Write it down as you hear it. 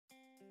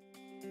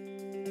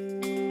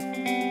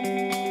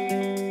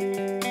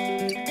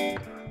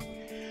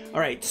All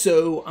right,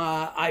 so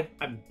I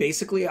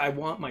basically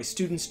want my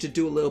students to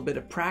do a little bit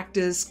of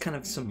practice, kind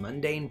of some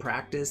mundane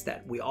practice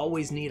that we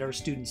always need our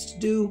students to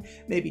do,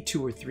 maybe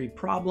 2 or 3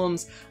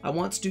 problems. I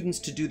want students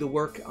to do the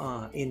work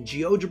in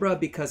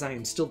GeoGebra because I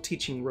am still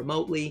teaching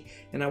remotely,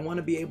 and I want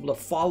to be able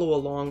to follow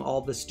along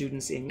all the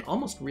students in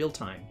almost real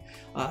time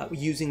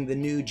using the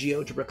new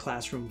GeoGebra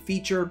Classroom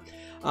feature.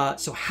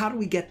 So how do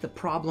we get the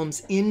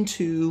problems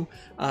into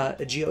a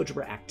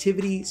GeoGebra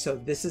activity? So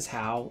this is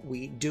how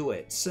we do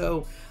it.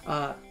 So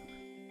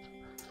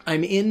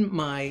I'm in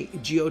my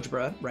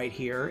GeoGebra right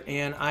here,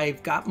 and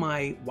I've got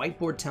my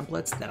whiteboard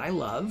templates that I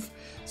love.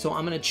 So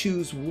I'm going to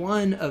choose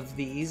one of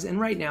these, and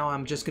right now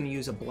I'm just going to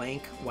use a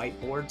blank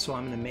whiteboard. So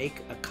I'm going to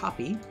make a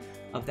copy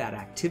of that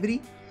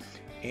activity.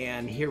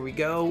 And here we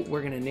go.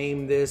 We're going to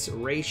name this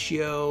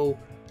Ratio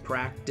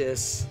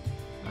Practice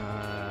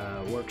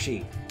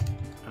Worksheet.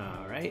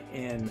 All right,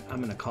 and I'm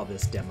going to call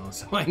this demo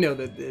so I know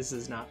that this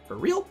is not for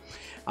real.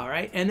 All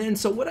right, and then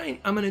so what I'm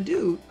going to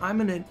do, I'm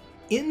going to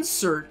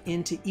insert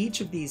into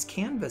each of these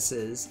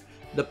canvases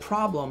the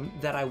problem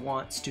that I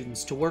want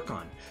students to work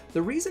on.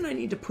 The reason I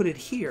need to put it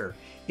here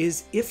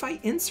is if I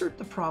insert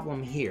the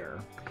problem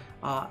here,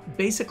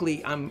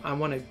 basically I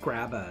want to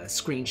grab a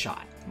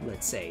screenshot,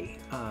 let's say.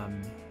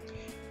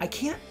 I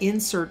can't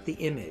insert the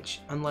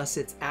image unless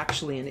it's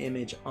actually an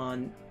image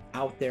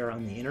out there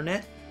on the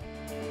internet.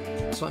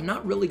 So I'm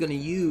not really going to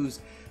use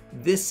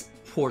this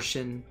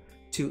portion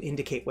to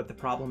indicate what the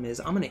problem is.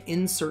 I'm going to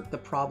insert the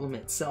problem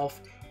itself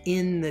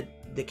in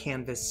the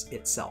canvas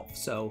itself.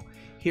 So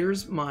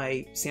here's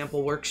my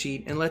sample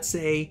worksheet, and let's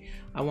say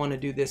I want to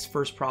do this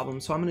first problem.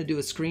 So I'm going to do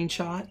a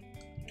screenshot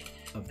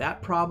of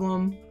that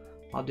problem.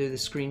 I'll do the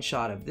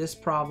screenshot of this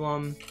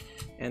problem,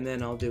 and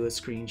then I'll do a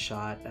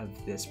screenshot of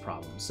this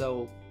problem.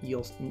 So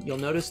you'll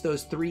notice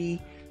those 3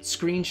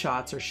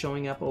 screenshots are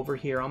showing up over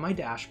here on my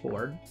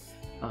dashboard.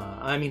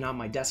 On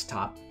my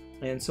desktop.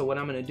 And so what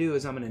I'm going to do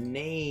is I'm going to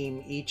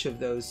name each of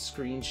those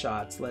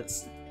screenshots.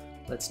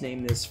 Let's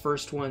name this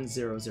first one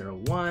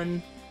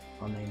 001.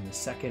 I'll name the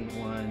second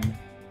one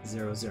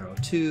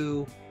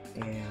 002,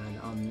 and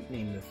I'll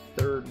name the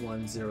third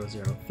one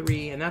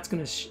 003, and that's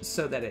going to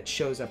so that it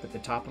shows up at the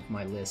top of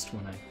my list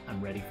when I'm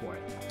ready for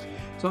it.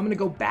 So I'm going to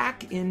go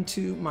back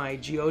into my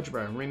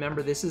GeoGebra, and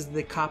remember this is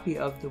the copy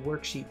of the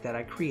worksheet that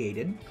I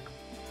created.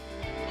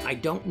 I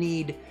don't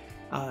need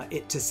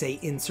it to say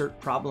insert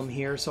problem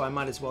here, so I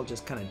might as well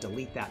just kind of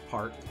delete that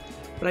part.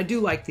 But I do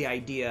like the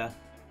idea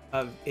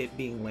of it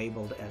being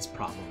labeled as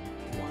problem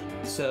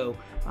 1. So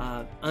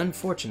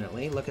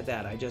unfortunately, look at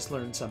that, I just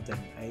learned something.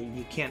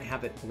 You can't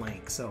have it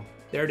blank. So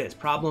there it is,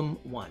 problem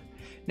 1.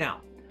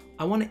 Now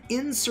I want to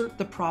insert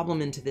the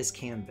problem into this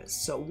canvas.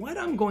 So what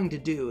I'm going to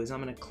do is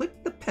I'm going to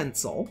click the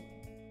pencil,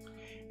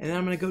 and then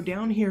I'm going to go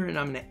down here and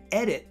I'm going to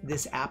edit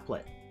this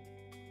applet.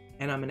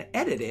 And I'm going to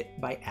edit it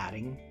by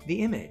adding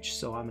the image.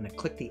 So I'm going to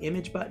click the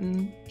image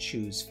button,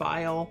 choose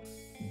file.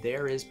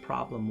 There is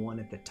problem 1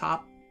 at the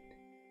top,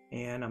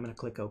 and I'm going to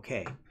click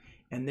OK.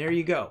 And there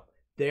you go.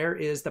 There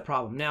is the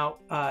problem. Now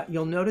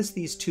you'll notice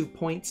these 2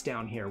 points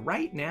down here.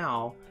 Right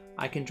now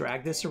I can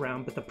drag this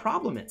around, but the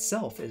problem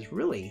itself is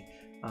really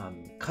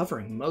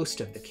covering most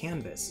of the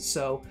canvas.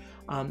 So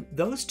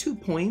those 2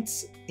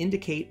 points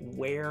indicate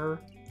where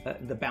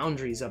the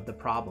boundaries of the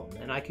problem.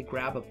 And I could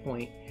grab a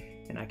point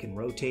and I can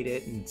rotate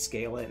it and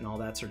scale it and all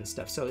that sort of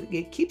stuff. So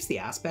it keeps the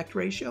aspect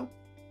ratio,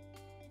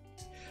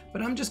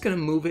 but I'm just going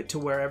to move it to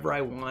wherever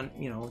I want,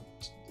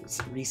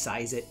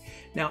 resize it.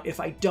 Now, if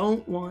I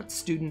don't want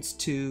students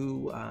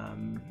to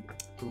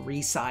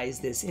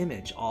resize this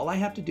image, all I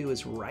have to do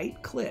is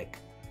right click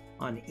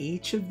on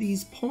each of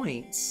these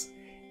points,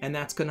 and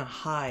that's going to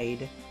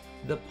hide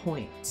the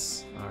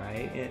points. All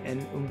right.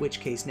 And in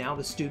which case now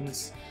the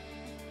students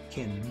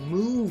can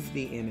move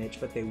the image,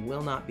 but they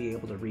will not be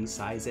able to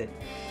resize it.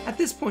 At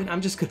this point, I'm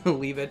just going to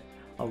leave it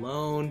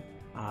alone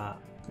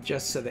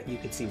just so that you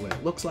can see what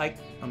it looks like.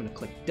 I'm going to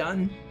click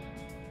done,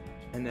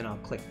 and then I'll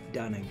click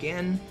done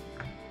again.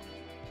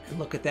 And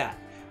look at that.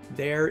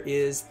 There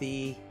is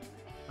the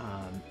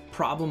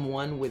problem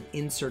 1 with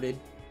inserted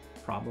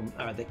problem,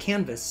 the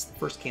canvas, the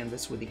first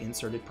canvas with the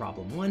inserted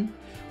problem 1.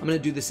 I'm going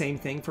to do the same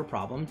thing for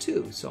problem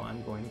 2. So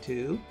I'm going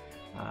to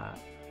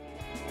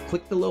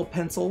click the little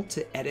pencil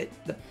to edit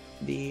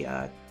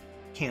the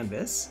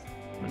canvas.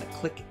 I'm going to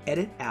click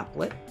edit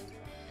applet,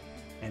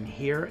 and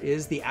here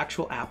is the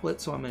actual applet.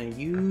 So I'm going to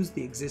use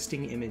the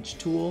existing image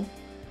tool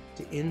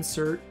to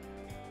insert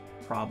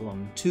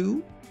problem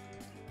 2.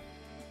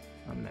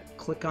 I'm going to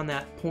click on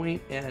that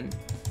point and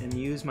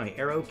use my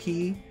arrow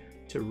key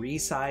to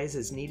resize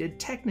as needed.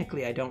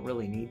 Technically I don't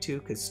really need to,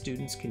 because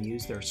students can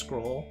use their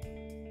scroll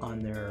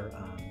on their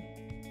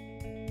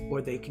or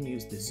they can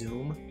use the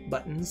zoom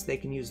buttons. They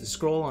can use the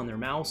scroll on their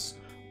mouse,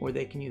 or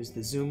they can use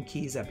the zoom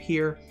keys up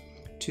here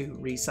to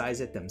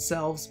resize it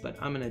themselves. But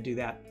I'm going to do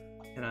that,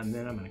 and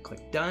then I'm going to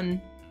click done,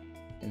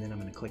 and then I'm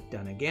going to click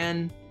done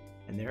again,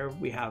 and there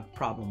we have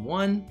problem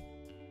 1.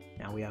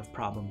 Now we have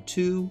problem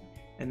 2,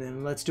 and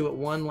then let's do it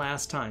one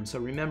last time. So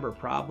remember,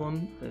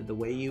 problem, the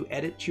way you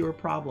edit your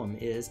problem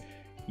is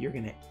you're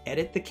going to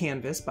edit the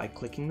canvas by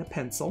clicking the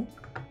pencil.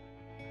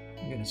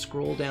 You're going to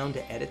scroll down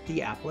to edit the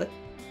applet.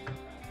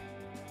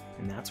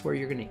 And that's where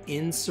you're going to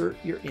insert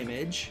your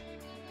image.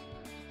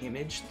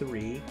 Image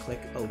 3, click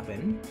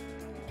open.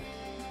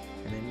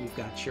 And then you've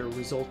got your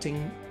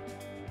resulting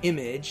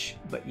image,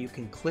 but you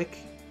can click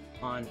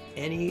on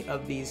any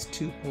of these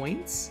 2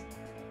 points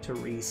to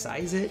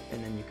resize it,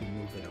 and then you can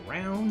move it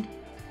around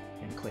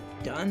and click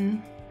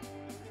done,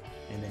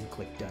 and then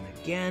click done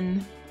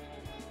again,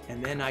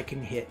 and then I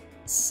can hit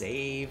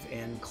save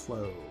and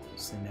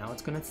close, and now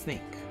it's going to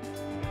think.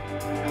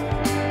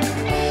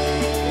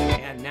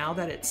 And now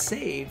that it's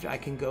saved, I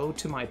can go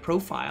to my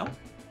profile,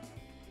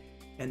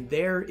 and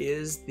there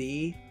is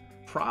the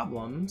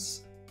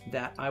problems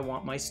that I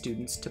want my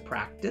students to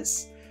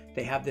practice.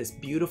 They have this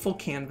beautiful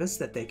canvas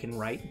that they can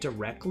write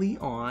directly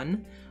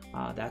on.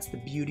 That's the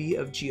beauty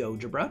of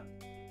GeoGebra.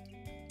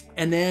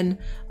 And then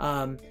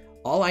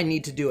all I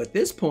need to do at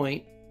this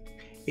point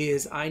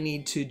is I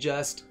need to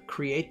just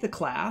create the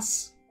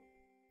class.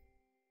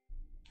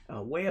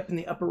 Way up in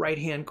the upper right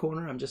hand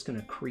corner, I'm just going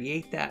to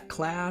create that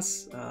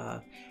class.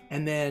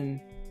 And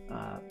then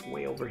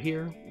way over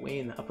here, way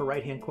in the upper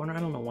right hand corner, I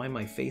don't know why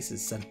my face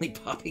is suddenly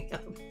popping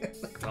up.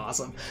 That's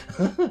awesome.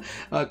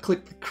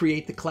 Click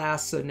create the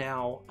class. So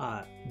now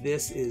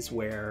this is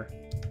where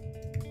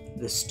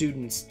the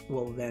students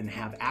will then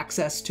have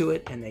access to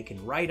it, and they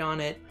can write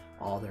on it.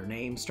 All their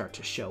names start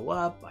to show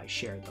up. I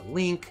share the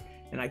link,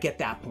 and I get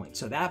that point.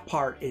 So that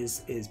part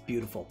is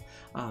beautiful.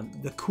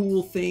 The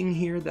cool thing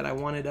here that I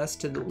wanted us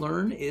to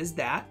learn is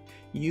that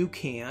you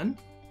can,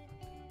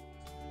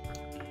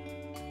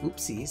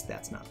 oopsies,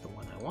 that's not the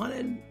one I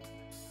wanted.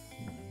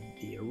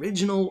 The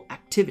original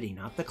activity,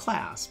 not the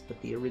class, but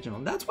the original.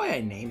 And that's why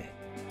I name it,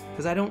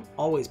 because I don't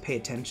always pay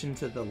attention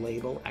to the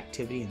label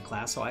activity and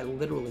class, so I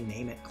literally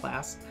name it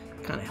class.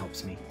 It kind of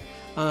helps me.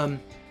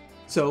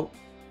 So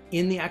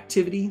in the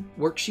activity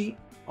worksheet,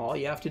 all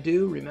you have to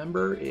do,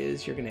 remember,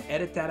 is you're going to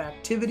edit that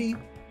activity.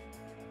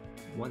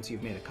 Once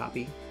you've made a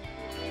copy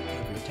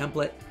of your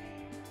template,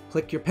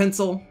 click your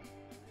pencil,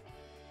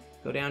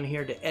 go down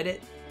here to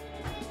edit,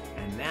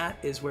 and that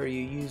is where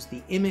you use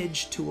the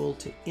image tool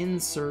to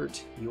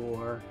insert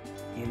your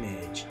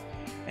image.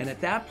 And at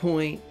that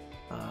point,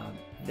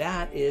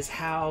 that is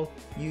how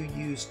you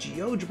use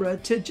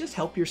GeoGebra to just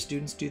help your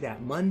students do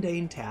that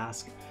mundane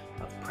task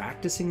of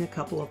practicing a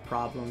couple of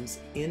problems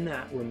in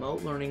that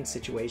remote learning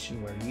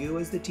situation where you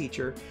as the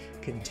teacher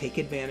can take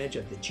advantage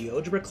of the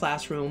GeoGebra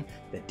classroom,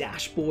 the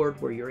dashboard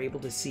where you're able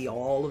to see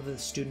all of the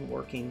student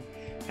working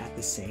at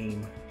the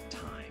same